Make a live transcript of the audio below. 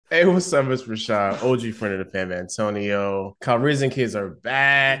Hey, what's up? It's Rashad, OG friend of the fam, Antonio. Calrissian kids are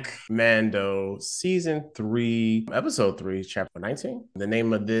back. Mando, season 3, episode 3, chapter 19. The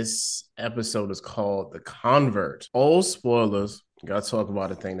name of this episode is called The Convert. Old spoilers. Gotta talk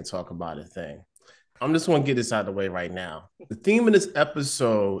about a thing to talk about a thing. I'm just gonna get this out of the way right now. The theme of this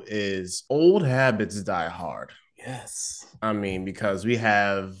episode is old habits die hard. Yes. I mean, because we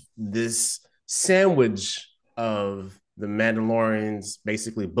have this sandwich of the Mandalorians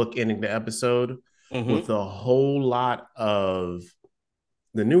basically bookending the episode Mm-hmm. with a whole lot of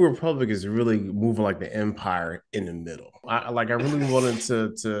the New Republic is really moving like the Empire in the middle. I really wanted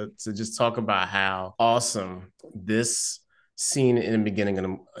to just talk about how awesome this scene in the beginning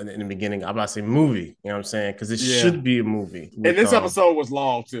I'm about to say movie, you know what I'm saying? Because it Yeah. should be a movie And with this episode was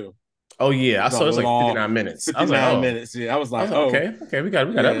long too. oh yeah, I It's a saw it was like long 59 minutes. I was like, 59 oh, minutes. Yeah. I was I like, was like, oh, okay, we got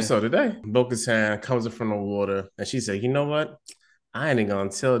an yeah. episode today. Bo-Katan comes in from the water, and she said, "You know what? I ain't gonna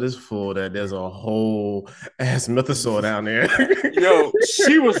tell this fool that there's a whole ass mythosaur down there." Yo,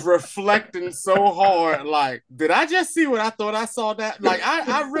 she was reflecting so hard. Like, did I just see what I thought I saw that? Like,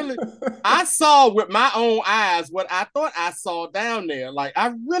 I really I saw with my own eyes what I thought I saw down there. Like,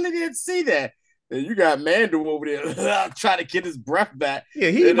 I really didn't see that. And you got Mando over there trying to get his breath back Yeah,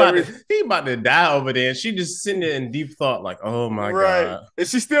 and everything. he about to die over there. And she just sitting there in deep thought, like, "Oh my Right. god." And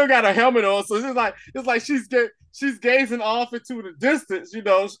she still got her helmet on, so it's like she's gazing off into the distance,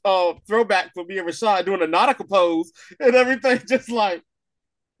 throwback for me and Rashad doing a nautical pose and everything, just like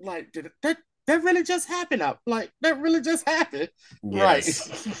did that really just happen up? Like that really just happened. Right.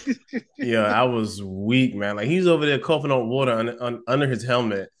 Yes. Yeah, I was weak, man. Like he's over there coughing on water under his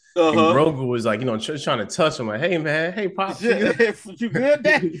helmet. And Uh-huh. Grogu was like, trying to touch him, like, "Hey man, hey pops, you good? Yeah, you good,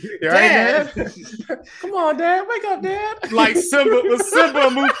 Dad? You all right, Dad. Dad? Come on, Dad, wake up, Dad. Like Simba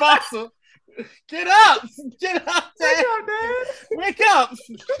and Mufasa. Get up! Get up, Wake Dad! up, Dad. Wake up!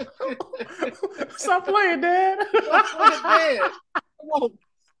 Stop playing, Dad. Stop playing, Dad! Come on,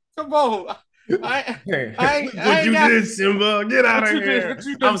 come on! I Hey, I look I what ain't you got did, Simba. Get out what of you did. here. What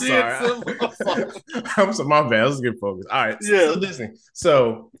you I'm done did, sorry. Simba. I'm sorry. I'm sorry. My bad. Let's get focused. All right. So Yeah. listen.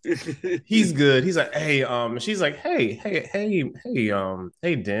 So he's good. He's like, hey, she's like, hey,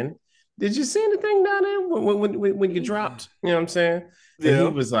 Den, did you see anything down there when you dropped? You know what I'm saying? And he Yeah.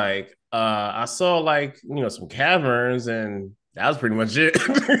 was like, I saw like, some caverns and that was pretty much it.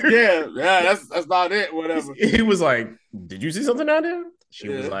 Yeah. Yeah. That's about it. Whatever. He was like, did you see something down there? She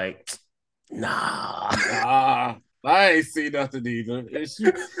was Yeah. like, nah. Nah. I ain't see nothing either.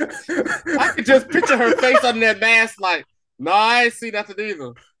 I could just picture her face under that mask, like, no, I ain't see nothing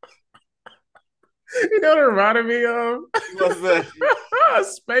either. You know what it reminded me of? What's that?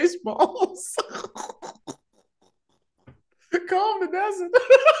 Spaceballs. Calm the desert.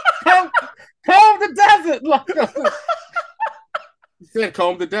 Comb, comb the desert. Like, he said,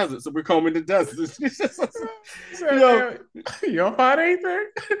 comb the desert, so we're combing the desert. you know, You don't find anything?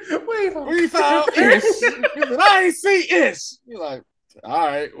 Wait, we found ish. I ain't see ish. You're like, all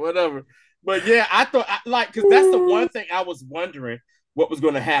right, whatever. But yeah, I thought because that's the one thing I was wondering what was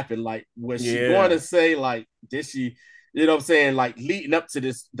going to happen. Like, was she going yeah. to say like, did she, what I'm saying, like leading up to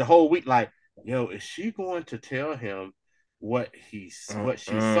this the whole week, like, yo, is she going to tell him what she saw,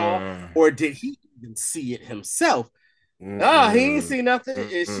 Mm-mm. or did he even see it himself? Oh, he ain't Mm-mm. see nothing. And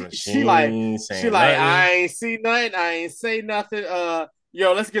she Mm-mm. She she like ain't she saying like nothing. I ain't see nothing. I ain't say nothing.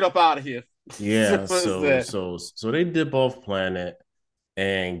 Yo, let's get up out of here. Yeah, What is that? so they dip off planet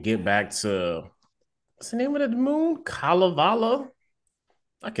and get back to what's the name of the moon? Kalevala?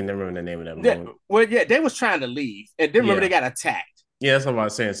 I can never remember the name of that Yeah, moon. well, yeah, they was trying to leave, and then remember they Yeah. got attacked. Yeah, that's what I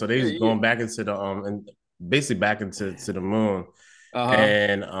was saying. So they was Yeah. going back into the and basically back into the moon. Uh huh.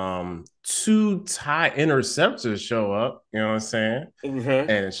 And two TIE interceptors show up, you know what I'm saying? Mm-hmm.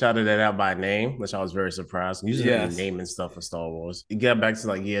 And shouted that out by name, which I was very surprised. Usually they be Yes. naming stuff for Star Wars. You get back to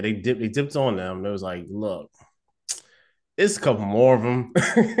like, yeah, they dipped on them. It was like, look, it's a couple more of them.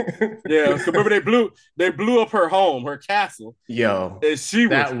 Yeah. Remember they blew up her home, her castle, Yo, and she was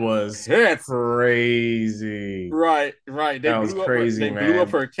that was pissed. crazy. Right, right. They That was blew up her. crazy, They blew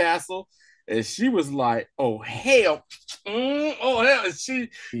up man. her castle, and she was like, "Oh hell, oh hell!" And she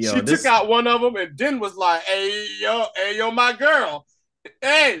Yo, took this out one of them, and then was like, hey yo, my girl,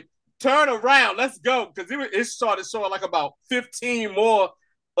 hey, turn around, let's go," because it started showing like about 15 more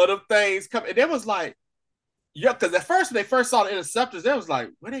of the things coming. And it was like, yeah, because at first when they first saw the interceptors, they was like,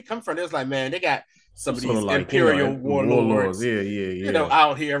 where they come from? They was like, man, they got some some of sort of these like, imperial warlords. warlords, Yeah, yeah, yeah.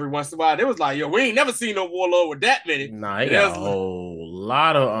 out here every once in a while. They was like, yo, we ain't never seen no warlord with that many. Nah, he And it got a was like, whole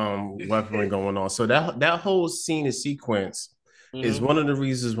lot of weaponry going on. So that whole scene and sequence is mm-hmm. one of the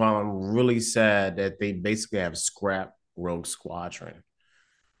reasons why I'm really sad that they basically have scrap Rogue Squadron.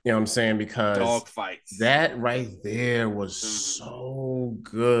 You know what I'm saying? Because Dog fights. that right there was so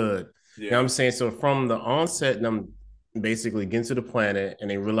good. You know what I'm saying? So from the onset, them basically getting to the planet and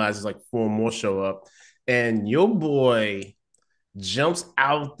they realize it's like four more show up. And your boy jumps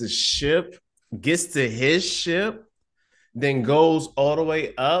out the ship, gets to his ship, then goes all the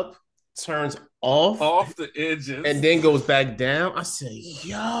way up, turns off the edges, and then goes back down. I said,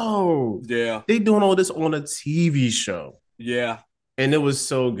 yo, yeah, they doing all this on a TV show. Yeah. And it was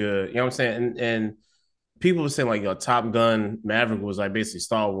so good. You know what I'm saying? And people were saying like, yo, Top Gun Maverick was like basically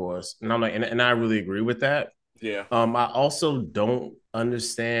Star Wars. And I'm like, and I really agree with that. Yeah. I also don't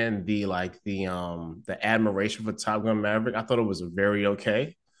understand the admiration for Top Gun Maverick. I thought it was very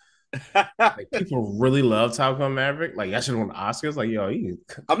okay. Like people really love Top Gun Maverick. Like I should have won Oscars. Like yo,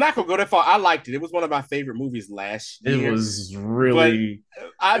 I'm not gonna go that far. I liked it. It was one of my favorite movies last year. It was really,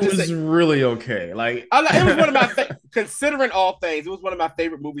 really okay. Like it was one of my considering all things. It was one of my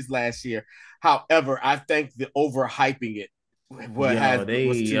favorite movies last year. However, I think the overhyping it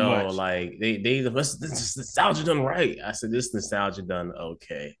was too much. Like this nostalgia done right. I said this nostalgia done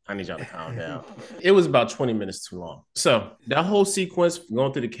okay. I need y'all to calm down. It was about 20 minutes too long. So that whole sequence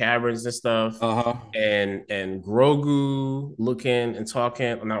going through the caverns and stuff, and Grogu looking and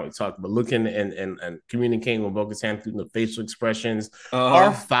talking, not really talking, but looking and communicating with Bo-Katan through the facial expressions.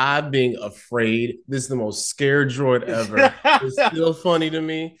 R5 being afraid. This is the most scared droid ever. It's still funny to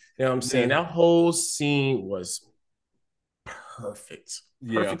me. You know what I'm saying? That whole scene was perfect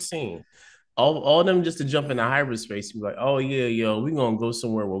scene. All them just to jump into hyperspace and be like, oh yeah, yo, we gonna go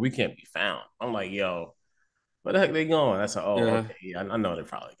somewhere where we can't be found. I'm like, yo, where the heck they going? That's like, okay, yeah, I know they're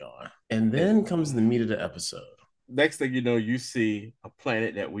probably going. And then comes the meat of the episode. Next thing you know, you see a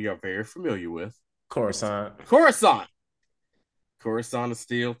planet that we are very familiar with. Coruscant is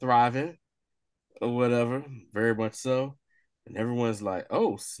still thriving or whatever, very much so. And everyone's like,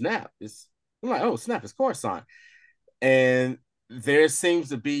 oh snap. I'm like, oh snap, it's Coruscant. And there seems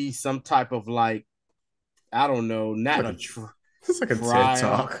to be some type of like, I don't know, not it's like a TED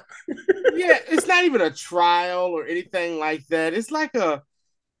talk. Yeah, it's not even a trial or anything like that. It's like,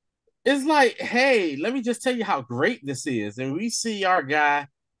 hey, let me just tell you how great this is. And we see our guy,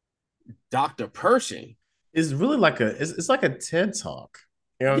 Dr. Pershing. It's really like it's like a TED talk.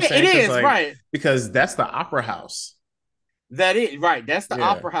 You know what I'm saying? It is, right. Because that's the opera house. That is, right. That's the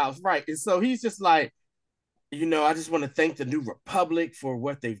opera house, right. And so he's just like, I just want to thank the New Republic for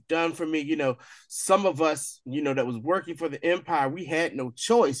what they've done for me. Some of us, that was working for the Empire, we had no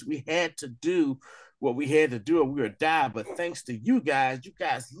choice. We had to do what we had to do or we would die. But thanks to you guys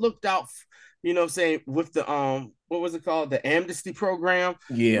looked out, saying with the, what was it called? The amnesty program.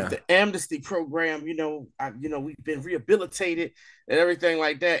 Yeah. With the amnesty program, we've been rehabilitated and everything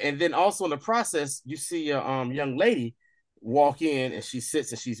like that. And then also in the process, you see a young lady walk in and she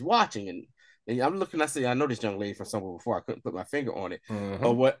sits and she's watching and I'm looking, I know this young lady from somewhere before. I couldn't put my finger on it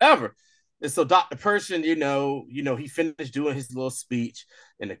or whatever. And so Dr. Pershing, he finished doing his little speech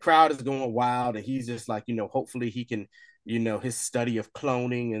and the crowd is going wild. And he's just like, hopefully he can, his study of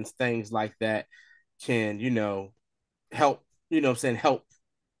cloning and things like that can, help, help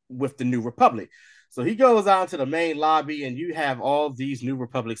with the New Republic. So he goes out to the main lobby and you have all these New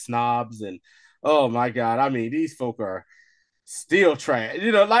Republic snobs and, oh my God, I mean, these folk are still trash,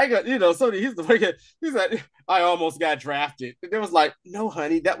 so he's like, I almost got drafted. And it was like, no,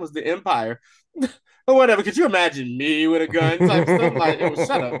 honey, that was the Empire. Or whatever. Could you imagine me with a gun type stuff? Like, it was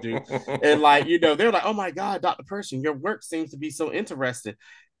shut up, dude. And like, they're like, oh my God, Dr. Pershing, your work seems to be so interesting.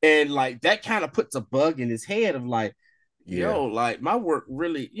 And like that kind of puts a bug in his head of like, yo, like my work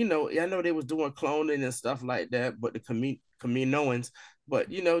really, I know they was doing cloning and stuff like that, but the Kaminoans, but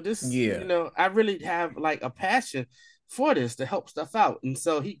I really have like a passion for this to help stuff out. And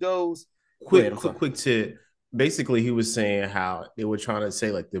so he goes quick to basically he was saying how they were trying to say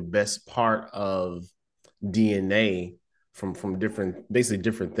like the best part of DNA from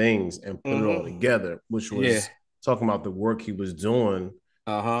different things and put it all together, which was talking about the work he was doing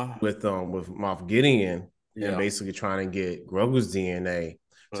with Moff Gideon and basically trying to get Grogu's DNA.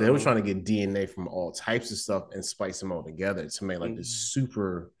 So they were trying to get DNA from all types of stuff and spice them all together to make like this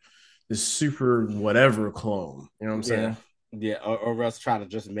super whatever clone. You know what I'm saying? Yeah, or else try to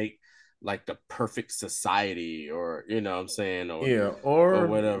just make like the perfect society, or what I'm saying, or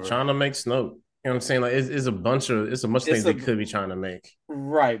whatever. Trying to make Snoke. You know what I'm saying? Like it's a bunch things they could be trying to make.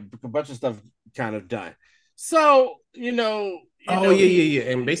 Right, a bunch of stuff kind of done. So yeah.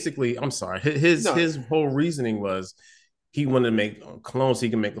 And basically, I'm sorry, his whole reasoning was he wanted to make clones so he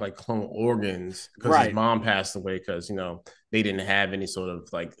can make like clone organs because his mom passed away because they didn't have any sort of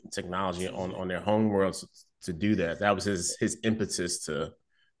like technology on their home world to do that. That was his impetus to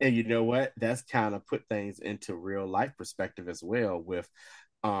And you know what? That's kind of put things into real life perspective as well with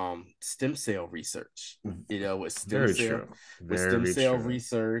stem cell research. With Very true. stem Very cell true.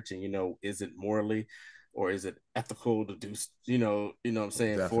 research, and is it morally or is it ethical to do, what I'm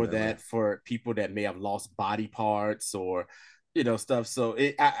saying, for Definitely. that, for people that may have lost body parts or stuff. So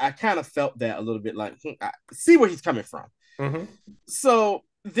I kind of felt that a little bit, like, I see where he's coming from. Mm-hmm. So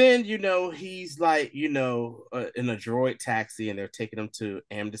then, he's like, in a droid taxi, and they're taking him to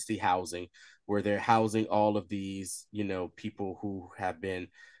Amnesty Housing, where they're housing all of these, people who have been,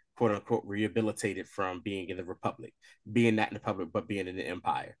 quote unquote, rehabilitated from being in the Republic, being not in the Republic, but being in the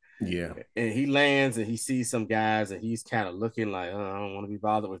Empire. Yeah. And he lands and he sees some guys, and he's kind of looking like, oh, I don't want to be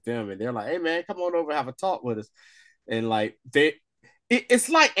bothered with them. And they're like, hey, man, come on over, have a talk with us. And like, it's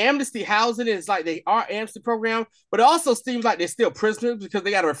like Amnesty Housing is like they are Amnesty program, but it also seems like they're still prisoners because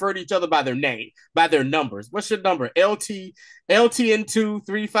they got to refer to each other by their name, by their numbers. What's your number? LTN 2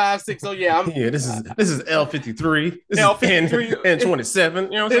 3 5 6. Oh yeah, I'm Yeah, this is L53. This is N L 53 N27. You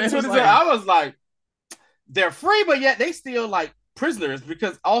know what I'm saying? It's like, I was like, they're free, but yet they still like prisoners,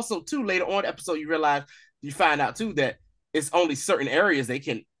 because also too later on episode you find out too that it's only certain areas they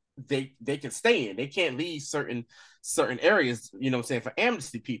can stay in. They can't leave certain areas, what I'm saying, for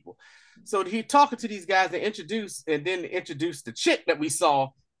amnesty people. So he talking to these guys, they introduce the chick that we saw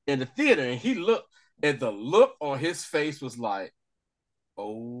in the theater, and he looked, and the look on his face was like,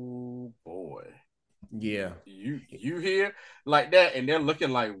 oh boy, yeah. you here, like that. And they're looking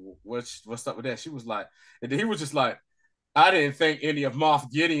like, what's up with that? She was like, and then he was just like, I didn't think any of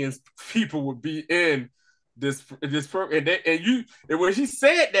Moff Gideon's people would be in this program. And when she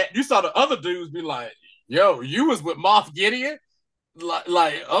said that, you saw the other dudes be like, yo, you was with Moff Gideon? Like,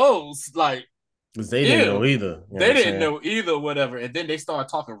 Because they didn't know ew. either. You know what They I'm didn't saying? know either, whatever. And then they started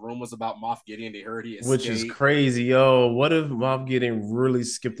talking rumors about Moff Gideon. They heard he Which is escaped. crazy, yo. What if Moff Gideon really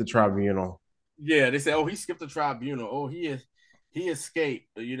skipped the tribunal? Yeah, they said, oh, he skipped the tribunal. Oh, he escaped.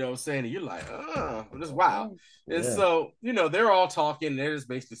 What I'm saying? And you're like, this is wild. And Yeah. so, they're all talking. They're just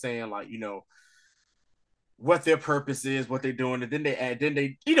basically saying, like, what their purpose is, what they're doing. And then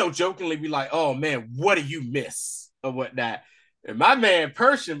they jokingly be like, oh man, what do you miss or whatnot? And my man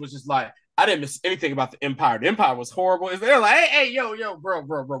Persian was just like, I didn't miss anything about the Empire. The Empire was horrible. They're like, hey, yo, bro,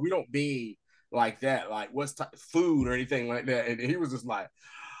 we don't mean like that. Like, what's food or anything like that? And he was just like,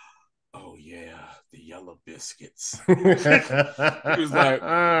 oh yeah, the yellow biscuits. He was like,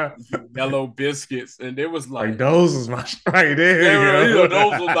 yellow biscuits, and it was Like like, those was my right there, they were, yo.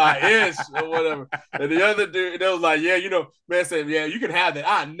 those were my ish or whatever. And the other dude, they was like, yeah, man said, yeah, you can have that.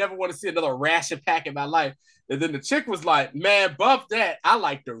 I never want to see another ration pack in my life. And then the chick was like, man, bump that. I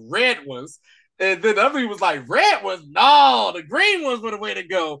like the red ones. And then the other was like, red ones? No, the green ones were the way to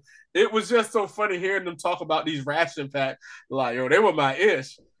go. It was just so funny hearing them talk about these ration packs. Like, yo, they were my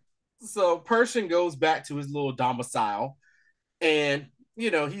ish. So Persian goes back to his little domicile, and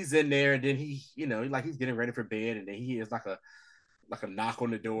he's in there, and then he's getting ready for bed, and then he hears like a knock on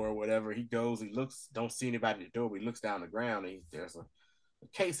the door or whatever. He goes, he looks, don't see anybody at the door, but he looks down the ground, and there's a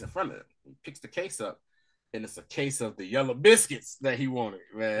case in front of him. He picks the case up, and it's a case of the yellow biscuits that he wanted,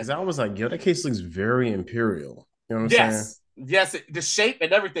 man. Because I was like, yo, that case looks very imperial. You know what I'm saying? Yes, the shape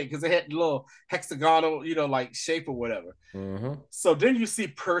and everything, because it had the little hexagonal, like shape or whatever. Mm-hmm. So then you see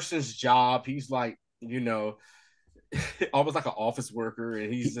Persian's job. He's like, almost like an office worker,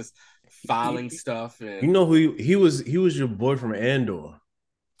 and he's just filing stuff. And You know who he was? He was your boy from Andor.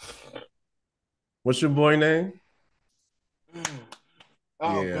 What's your boy name?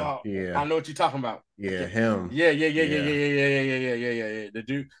 oh Yeah, god, yeah, I know what you're talking about. yeah, Okay. him. Yeah, Yeah. The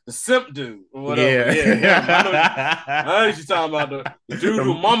dude, the simp dude, or whatever. yeah. Yeah, him. I know what you're talking about. The dude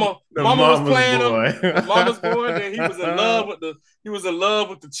who The mama was mama's playing him, boy. the mama's boy. And then he was in love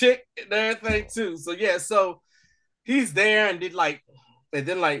with the chick and everything too. So yeah, so he's there, and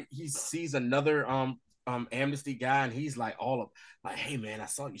then he sees another amnesty guy, and he's like, all of like, hey man, I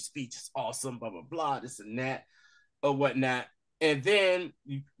saw your speech, it's awesome, blah blah blah, this and that or whatnot. And then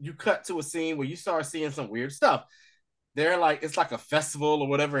you cut to a scene where you start seeing some weird stuff. They're like, it's like a festival or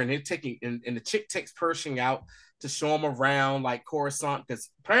whatever, and they're taking, and the chick takes Pershing out to show him around like Coruscant, because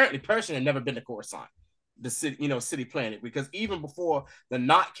apparently Pershing had never been to Coruscant, the city, city planet, because even before the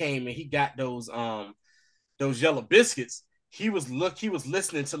knot came and he got those yellow biscuits, he was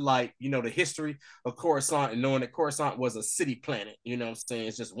listening to, like, the history of Coruscant, and knowing that Coruscant was a city planet. You know what I'm saying?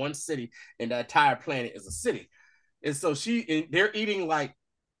 It's just one city, and the entire planet is a city. And so they're eating like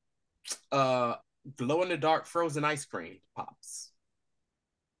glow in the dark frozen ice cream pops.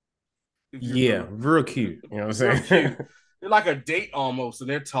 If you Yeah, remember, real cute. You know what I'm real saying? cute. They're like a date almost, and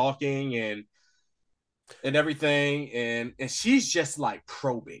they're talking, and and everything, and she's just like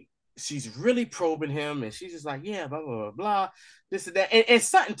probing. She's really probing him, and she's just like, yeah, blah blah blah, blah this and that. And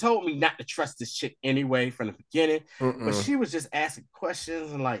something told me not to trust this chick anyway from the beginning. But Mm-mm. she was just asking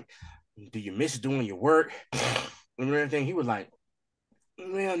questions and like, do you miss doing your work and everything? He was like,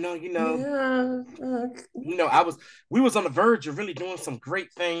 well, no, Yeah. we was on the verge of really doing some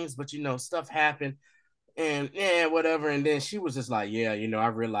great things, but stuff happened, and yeah, whatever. And then she was just like, yeah, I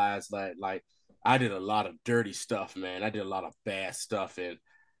realized that like I did a lot of dirty stuff, man. I did a lot of bad stuff,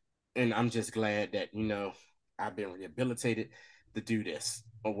 and I'm just glad that I've been rehabilitated to do this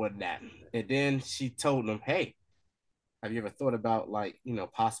or whatnot. And then she told him, hey, have you ever thought about like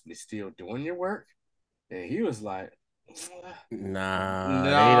possibly still doing your work? And he was like, Nah, they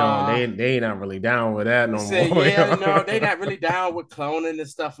don't. nah. They not really down with that He no said, more. yeah, no, they not really down with cloning and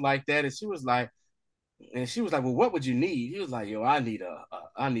stuff like that. And she was like, well, what would you need? He was like, yo, I need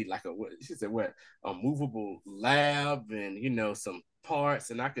like a, what? She said, what, a movable lab and, some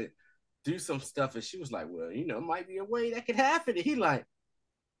parts, and I could do some stuff. And she was like, well, it might be a way that could happen. And he like,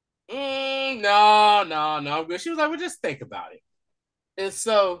 no, no, no, I'm good. She was like, well, just think about it. And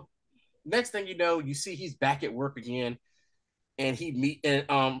so next thing you know, you see he's back at work again, and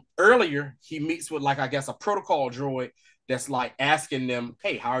earlier he meets with like I guess a protocol droid that's like asking them,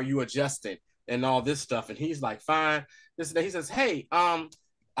 hey, how are you adjusting and all this stuff, and he's like, fine, this and that. He says, hey,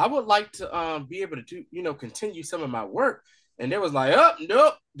 I would like to be able to do continue some of my work. And they was like, oh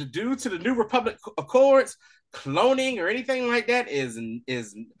nope, the due to the New Republic Accords, cloning or anything like that is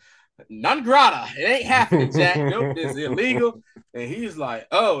non grata. It ain't happening, Jack. Nope, it's illegal. And he's like,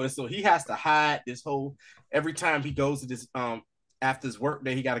 oh, and so he has to hide this whole, every time he goes to this after his work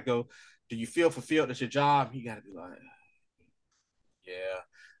day, he got to go, do you feel fulfilled at your job? He got to be like, yeah.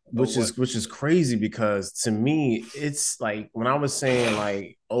 Oh, what? Which is crazy because to me, it's like when I was saying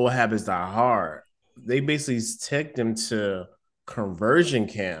like old habits die hard, they basically take them to conversion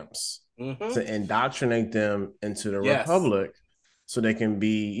camps Mm-hmm. to indoctrinate them into the Yes. Republic so they can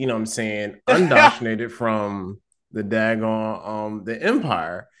be, you know what I'm saying, undoctrinated from the daggone the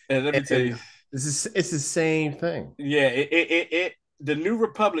Empire. And let me tell you, And it's the same thing. yeah, the New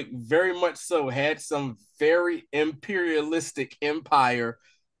Republic very much so had some very imperialistic empire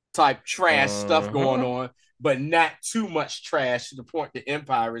type trash stuff going Uh-huh. on, but not too much trash to the point the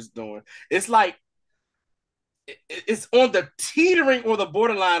empire is doing. It's like it's on the teetering or the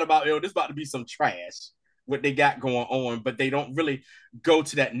borderline about, yo, this about to be some trash what they got going on, but they don't really go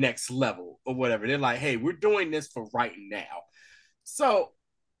to that next level or whatever. They're like, hey, we're doing this for right now. So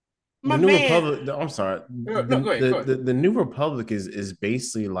my The New man, Republic, I'm sorry, no, go ahead, go ahead. the New Republic is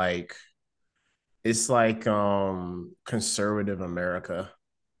basically like it's like conservative America.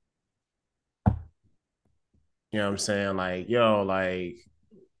 You know what I'm saying? Like, yo, like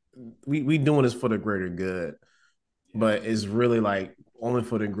we doing this for the greater good, Yeah, but it's really like only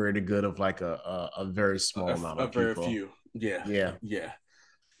for the greater good of like a very small amount a of very people. few. Yeah, Yeah. yeah,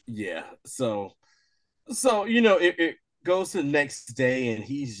 yeah. So it goes to the next day, and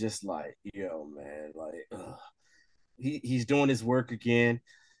he's just like, yo, man, like, he's doing his work again,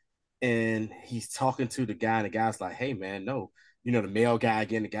 and he's talking to the guy, and the guy's like, hey, man, no, the male guy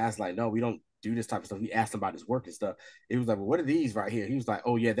again. The guy's like, no, we don't do this type of stuff. He asked him about his work and stuff. He was like, well, what are these right here? He was like,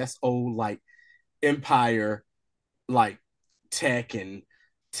 oh yeah, that's old like Empire like tech and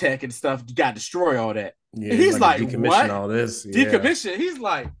stuff. You gotta destroy all that. Yeah, And it's he's like a like, decommission what? all this. Yeah. Decommission. He's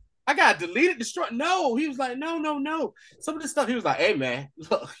like, I gotta delete it, destroy. No, he was like, no, no, no. Some of this stuff, he was like, hey man,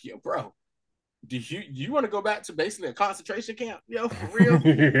 look, yo, bro, do you want to go back to basically a concentration camp? Yo, for real?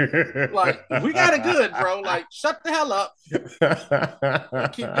 Like, we got it good, bro. Like, shut the hell up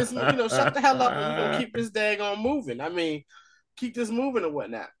and keep this, shut the hell up, and we're gonna keep this daggone moving. I mean, keep this moving and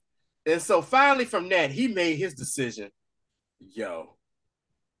whatnot. And so finally from that, he made his decision. Yo,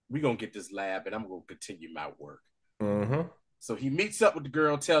 we gonna get this lab and I'm gonna continue my work. Mm-hmm. So he meets up with the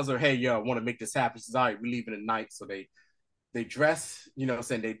girl, tells her, hey, yo, I want to make this happen. She says, all right, we're leaving tonight. So they dress, I'm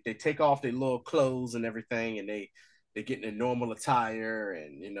saying, they take off their little clothes and everything, and they get in their normal attire,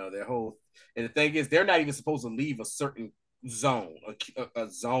 and their whole, and the thing is, they're not even supposed to leave a certain zone, a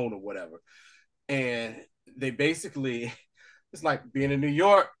zone or whatever. And they basically, it's like being in New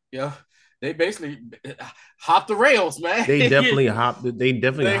York, they basically hop the rails, man. They definitely hop. They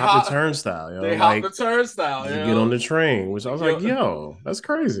definitely they hop the hop turnstile. they hop Like the turnstile, just get on the train. Which I was like, Yo, yo, that's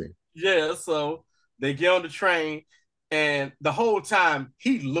crazy. yeah, so they get on the train, and the whole time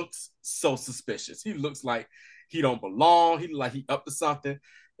he looks so suspicious. He looks like he don't belong. He like he up to something.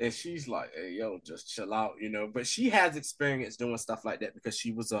 And she's like, hey, yo, just chill out. But she has experience doing stuff like that because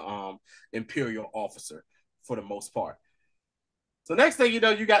she was a imperial officer for the most part. So next thing you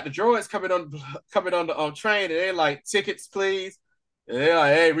know, you got the droids coming on the train, and they're like, tickets, please. And they're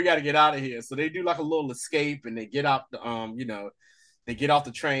like, hey, we got to get out of here. So they do like a little escape, and they get out the they get off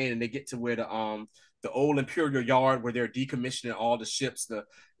the train, and they get to where the old Imperial yard where they're decommissioning all the ships, the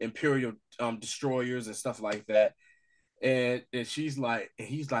Imperial destroyers and stuff like that. And she's like, and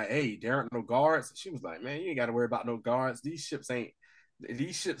he's like, hey, there aren't no guards. She was like, man, you ain't got to worry about no guards. These ships ain't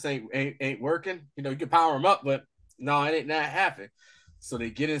working. You know, you can power them up, but no, it ain't not happening. So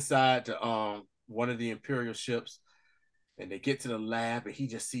they get inside to one of the Imperial ships, and they get to the lab, and he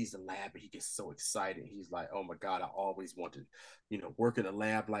just sees the lab, and he gets so excited. He's like, oh my God, I always wanted, work in a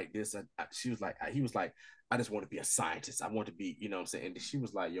lab like this. He was like, I just want to be a scientist. I want to be, what I'm saying? And she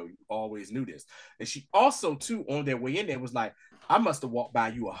was like, yo, you always knew this. And she also, too, on their way in there was like, I must have walked by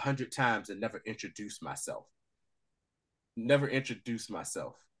you 100 times and never introduced myself. Never introduced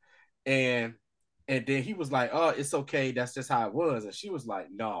myself. And then he was like, oh, it's okay. That's just how it was. And she was like,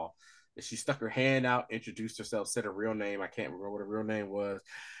 no. And she stuck her hand out, introduced herself, said her real name. I can't remember what her real name was,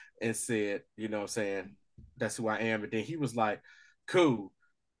 and said, that's who I am. And then he was like, cool,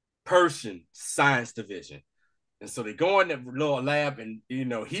 Persian science division. And so they go in the little lab, and,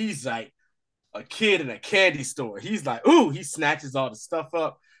 he's like a kid in a candy store. He's like, ooh, he snatches all the stuff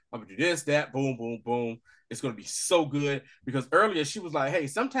up. I'm going to do this, that, boom, boom, boom. It's going to be so good, because earlier she was like, hey,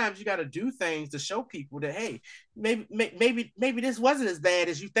 sometimes you got to do things to show people that, hey, maybe this wasn't as bad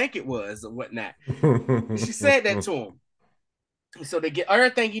as you think it was or whatnot. She said that to him. So they get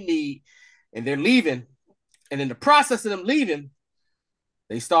everything you need, and they're leaving. And in the process of them leaving,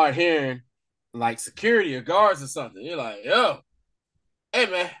 they start hearing like security or guards or something. You're like, yo, hey,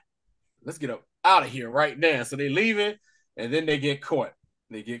 man, let's get up out of here right now. So they leaving, and then they get caught.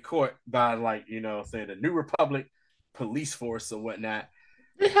 They get caught by, like, the New Republic police force or whatnot.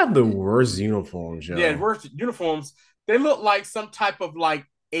 They have the worst uniforms, yo. Yeah, worst uniforms. They look like some type of like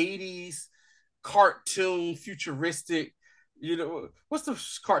 80s cartoon, futuristic. What's the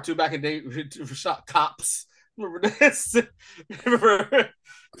cartoon back in the day? Rashad Cops. Remember this?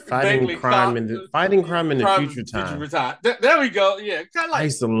 Fighting crime in the future time. There we go. Yeah, kind of like. I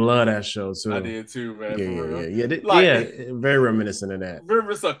used to love that show too. I did too, man. Yeah. Very reminiscent of that.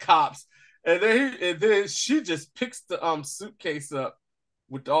 Reminiscent of Cops, and then she just picks the suitcase up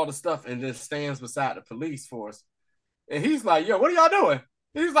with all the stuff, and then stands beside the police force, and he's like, "Yo, what are y'all doing?"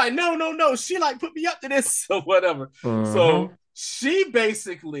 And he's like, "No. She like put me up to this or whatever." Uh-huh. So she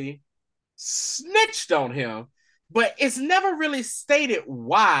basically snitched on him, but it's never really stated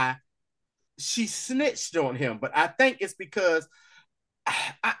why she snitched on him. But I think it's because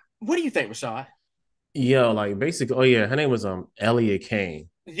what do you think, Rashad? Yeah, like basically, oh yeah, her name was Elliot Kane.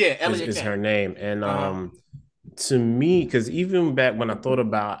 Yeah, Elliot is Kane. her name. And to me, because even back when I thought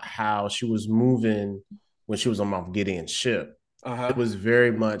about how she was moving when she was on Moff Gideon's ship, it was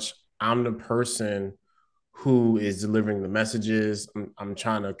very much, I'm the person who is delivering the messages. I'm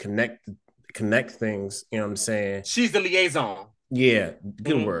trying to connect things, you know what I'm saying? She's the liaison. Yeah,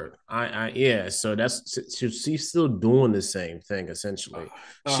 good word. Yeah. So she's still doing the same thing essentially.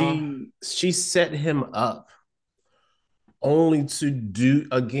 She set him up only to do,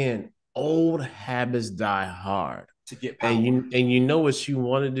 again, old habits die hard. To get power. And you know what she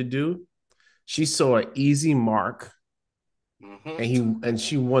wanted to do? She saw an easy mark, and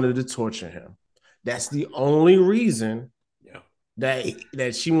she wanted to torture him. That's the only reason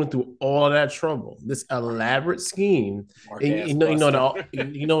that she went through all that trouble, this elaborate scheme. And you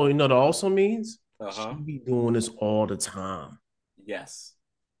know what also means? She be doing this all the time. Yes.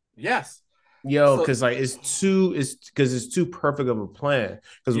 Yo, because it's too perfect of a plan.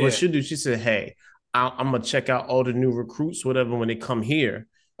 Because what she do, she said, hey, I'm gonna check out all the new recruits, whatever, when they come here,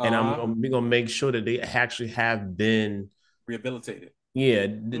 and I'm gonna make sure that they actually have been rehabilitated. Yeah,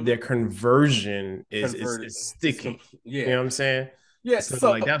 their conversion is sticky. You know what I'm saying? Yeah,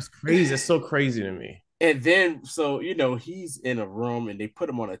 so like that's crazy. That's so crazy to me. And then he's in a room, and they put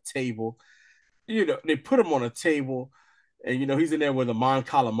him on a table. And he's in there with a Mon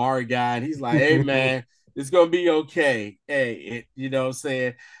Calamari guy, and he's like, hey man, it's gonna be okay. Hey, what I'm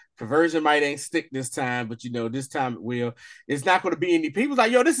saying, conversion might ain't stick this time, but this time it will. It's not going to be any people.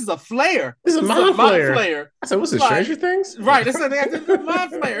 Like, yo, this is a flare. This is a mind flare. I said, what's it, Stranger Things? Right. This is a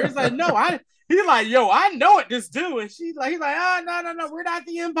mind flare. It's like, no, he's like, yo, I know it, this dude. And he's like, oh, no, we're not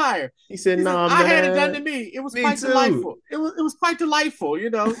the Empire. He said, no, I had it done to me. It was quite delightful. It was quite delightful,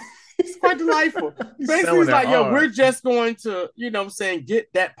 It's quite delightful. Basically, he's like, yo, we're just going to,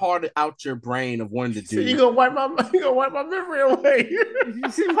 get that part out your brain of wanting to do. So you gonna wipe my memory away. You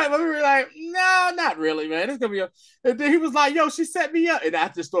see my memory, like, no, not really, man. It's gonna be and then he was like, yo, she set me up. And I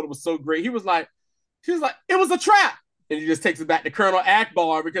just thought it was so great. She was like, it was a trap. and he just takes it back to Colonel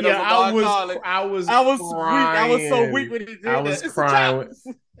Akbar because Yeah, that's what God called it. I was I was weak. I was so weak crying. when he I did was that. It's a trap. crying.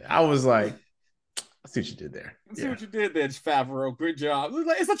 I was like, I see what you did there. See Yeah. what you did there, Favreau. Good job.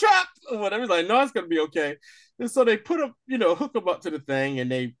 Like, it's a trap or whatever. He's like, no, it's gonna be okay. And so they put him, hook him up to the thing, and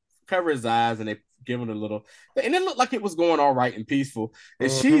they cover his eyes, and they give him a little, and it looked like it was going all right and peaceful.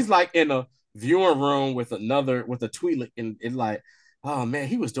 And she's like in a viewing room with a Twi'lek, and like, oh man,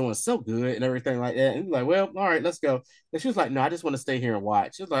 he was doing so good and everything like that. And he's like, well, all right, let's go. And she was like, no, I just want to stay here and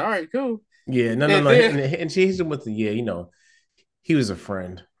watch. She was like, all right, cool. Yeah, no. And she hits him with the he was a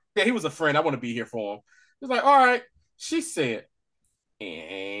friend. Yeah, he was a friend. I want to be here for him. He's like, all right. She said,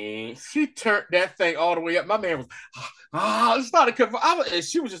 and she turned that thing all the way up. My man was started covering. And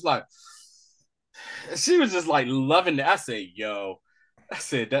she was just like loving it. I said, yo, I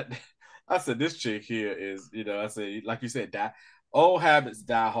said this chick here is, I said, like you said, old habits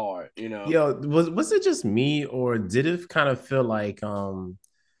die hard, Yo, was it just me, or did it kind of feel like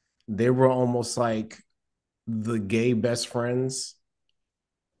they were almost like the gay best friends?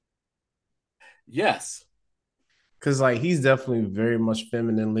 Yes. Because like he's definitely very much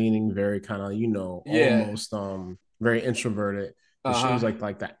feminine leaning, very kind of, almost very introverted. And she was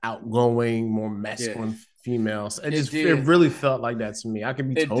like the outgoing, more masculine females. It really felt like that to me. I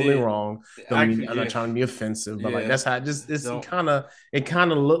could be totally wrong. I'm not trying to be offensive, but like that's how it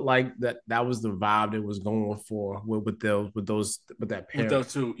kind of looked like that was the vibe it was going for with that pair. With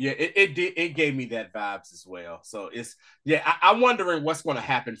those two. Yeah, it gave me that vibes as well. So it's I'm wondering what's going to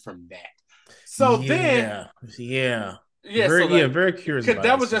happen from that. So then very curious.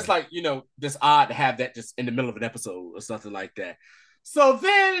 That was just like, just odd to have that just in the middle of an episode or something like that. So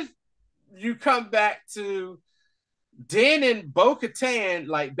then you come back to Din and Bo-Katan,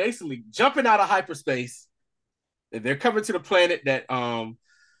 like basically jumping out of hyperspace. They're coming to the planet that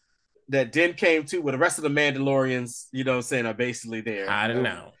Din came to, where the rest of the Mandalorians, are basically there.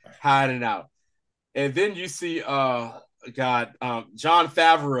 Hiding out. And then you see Jon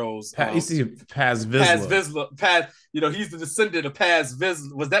Favreau's you see Paz Vizsla. He's the descendant of Paz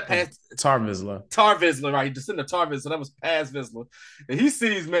Vizsla. Was that Paz? Tar Vizsla. Tar Vizsla, right? Descendant of Tar Vizsla. That was Paz Vizsla. And he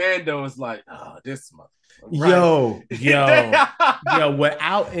sees Mando, is like, oh, this mother. Right. Yo,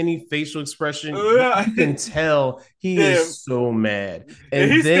 without any facial expression, you can tell he is so mad.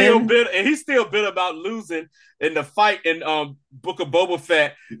 And he's still bitter about losing in the fight in Book of Boba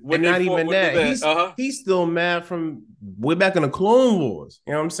Fett. And not even that. He's still mad from way back in the Clone Wars.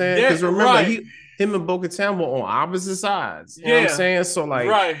 You know what I'm saying? Because remember, him and Bo-Katan were on opposite sides. You know what I'm saying? So like,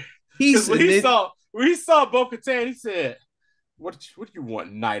 when he saw Bo-Katan, he said, What do you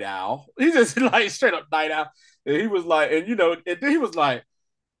want, Night Owl? He just like straight up Night Owl. And he was like, and then he was like,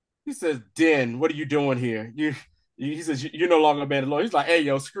 he says, Din, what are you doing here? He says, you're no longer a Mandalorian. He's like, hey,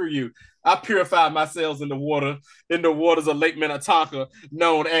 yo, screw you. I purified myself in the waters of Lake Minnetonka,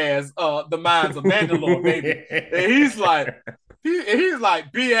 known as the mines of Mandalore, baby. And he's like,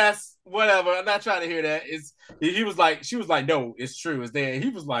 BS, whatever. I'm not trying to hear that. She was like, no, it's true. It's there. And she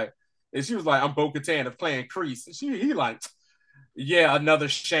was like, I'm Bo-Katan of Clan Kreese. And he like, yeah, another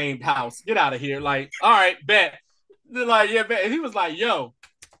shamed house. Get out of here. Like, all right, bet. They're like, yeah, bet. And he was like, yo,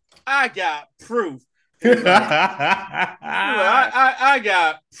 I got proof. I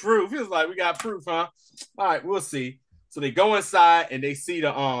got proof. He was like, we got proof, huh? All right, we'll see. So they go inside and they see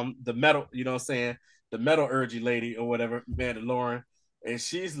the metal, the metallurgy lady or whatever, Mandalorian. And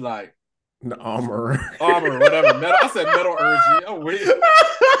she's like, the armor, whatever. I said metallurgy. Oh, wait.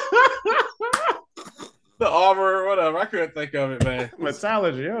 The armor, whatever. I couldn't think of it, man.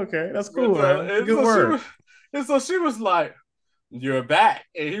 Metallurgy. Okay, that's cool, man. Good word. And so she was like, you're back.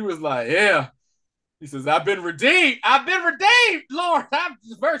 And he was like, yeah. He says, I've been redeemed. Lord, have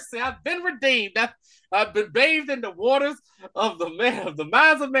mercy. I've been redeemed. I've been bathed in the waters of the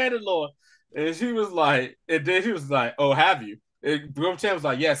mines of Mandalore. And she was like, and then he was like, oh, have you? And Bo-Katan was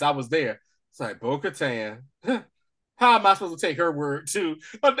like, yes, I was there. It's like, Bo-Katan, how am I supposed to take her word too?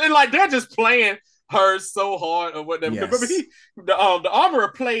 And like, they're just playing her so hard or whatever. Yes. Remember, the armorer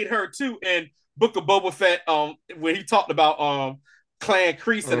played her too in Book of Boba Fett, when he talked about Clan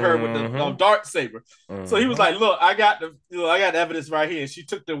Kreese and her with the dark saber. So he was like, look, I got the evidence right here. And she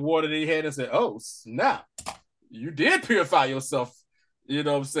took the water that he had and said, oh, snap, you did purify yourself. You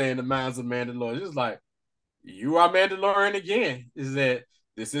know what I'm saying? The mines of Mandalore. It's like, you are Mandalorian again. Is that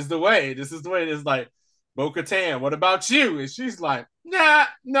this is the way? This is the way. It's like, Bo-Katan, what about you? And she's like, nah,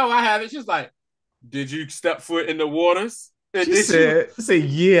 no, I haven't. She's like, did you step foot in the waters? And she said,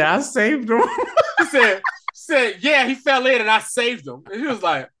 yeah, I saved him. She said, yeah, he fell in and I saved him. And he was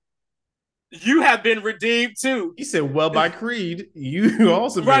like, You have been redeemed too. He said, well, by Creed, you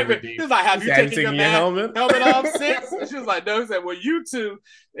also been Right, but redeemed. he's like, have He you said, taken your your helmet? helmet off since? And she was like, no. He said, well, you too.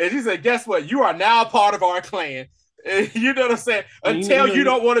 And he said, guess what? You are now part of our clan. And you know what I'm saying? Until you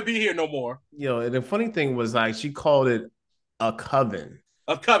don't want to be here no more. The funny thing was like she called it a coven.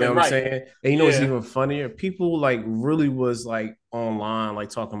 A coven, You know what I'm right? saying? And you know what's even funnier? People like really was like online, like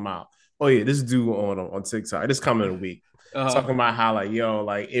talking about, oh yeah, this dude on TikTok, this coming a week, talking about how like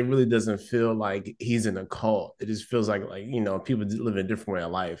like it really doesn't feel like he's in a cult. It just feels like people live a different way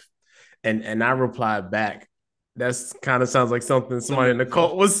of life. And I replied back, that's kind of sounds like something somebody in the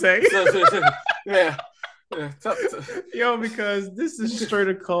cult would say. Yeah. Because this is straight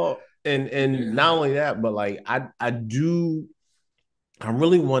a cult. And not only that, but like I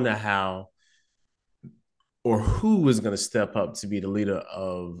really wonder how or who is going to step up to be the leader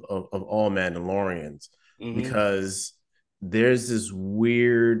of all Mandalorians, because there's this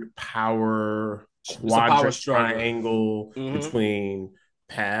weird power quadrant triangle between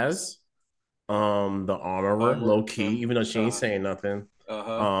Paz, the armorer, low key, even though she ain't saying nothing.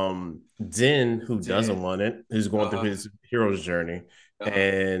 Din, who doesn't want it, who's going through his hero's journey,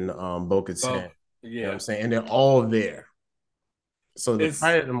 and Bo-Katan. You know what I'm saying? And they're all there. So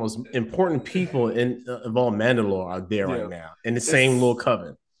probably the most important people of all Mandalore are there right now in the same little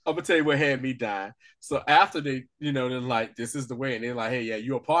coven. I'm gonna tell you what had me die. So after they, they're like, this is the way, and they're like, hey, yeah,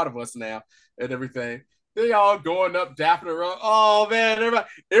 you're a part of us now, and everything. They all going up, dapping around. Oh man,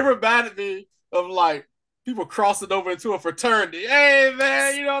 it reminded me of like people crossing over into a fraternity. Hey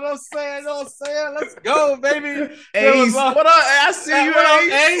man, you know what I'm saying? You know what I'm saying? Let's go, baby. Ace, what up? I see you,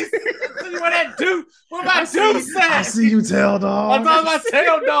 Ace. What that do? What about Dude say? I see you, tail dog. I'm talking about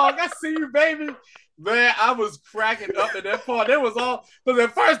tail dog. I see you, baby. Man, I was cracking up at that part. It was all because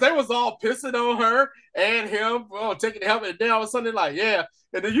at first they was all pissing on her and him, taking the helmet, and then all of a sudden they're like, yeah.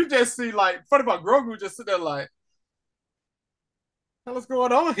 And then you just see like funny about Grogu just sitting there like, what's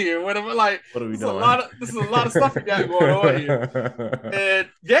going on here? What are we doing? This is a lot of stuff you got going on here. And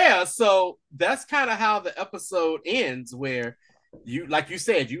yeah, so that's kind of how the episode ends, where you, like you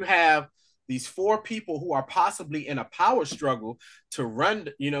said, you have these 4 people who are possibly in a power struggle to run,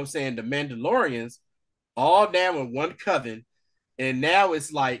 the Mandalorians, all down in one coven. And now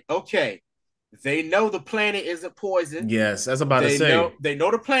it's like, okay, they know the planet isn't poison. Yes, that's about to say. They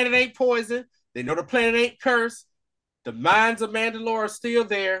know the planet ain't poison. They know the planet ain't cursed. The mines of Mandalore are still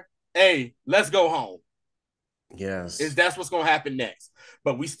there. Hey, let's go home. Yes. That's what's going to happen next.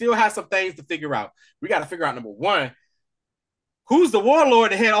 But we still have some things to figure out. We got to figure out, number one, who's the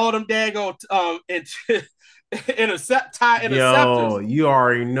warlord that had all them daggone interceptors? Yo, you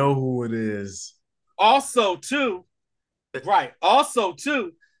already know who it is. Also, too,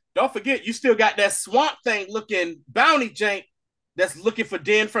 don't forget, you still got that swamp thing looking bounty jank that's looking for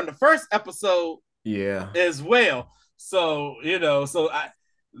Din from the first episode. Yeah. As well. So,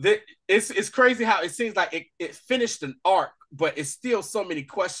 it's crazy how it seems like it finished an arc, but it's still so many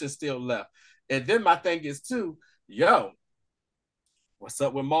questions still left. And then my thing is too, what's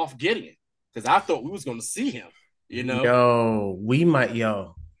up with Moff Gideon? Because I thought we was going to see him,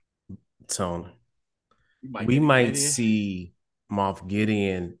 Tone. We might see Moff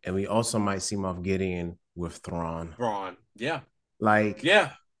Gideon, and we also might see Moff Gideon with Thrawn. Yeah. Like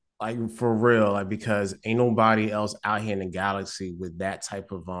for real, like because ain't nobody else out here in the galaxy with that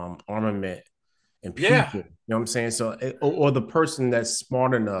type of armament and people. You know what I'm saying? So or the person that's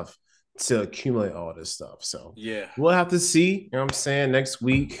smart enough to accumulate all this stuff. So we'll have to see. You know what I'm saying? Next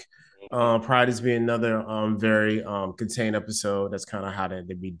week, probably this be another very contained episode. That's kind of how they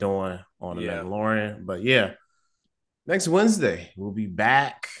be doing on the Mandalorian. But next Wednesday we'll be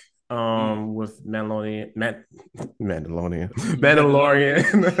back. With Mandalorian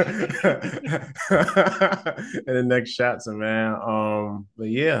and the next shots, man. But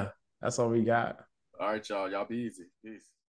that's all we got. All right, y'all. Y'all be easy. Peace.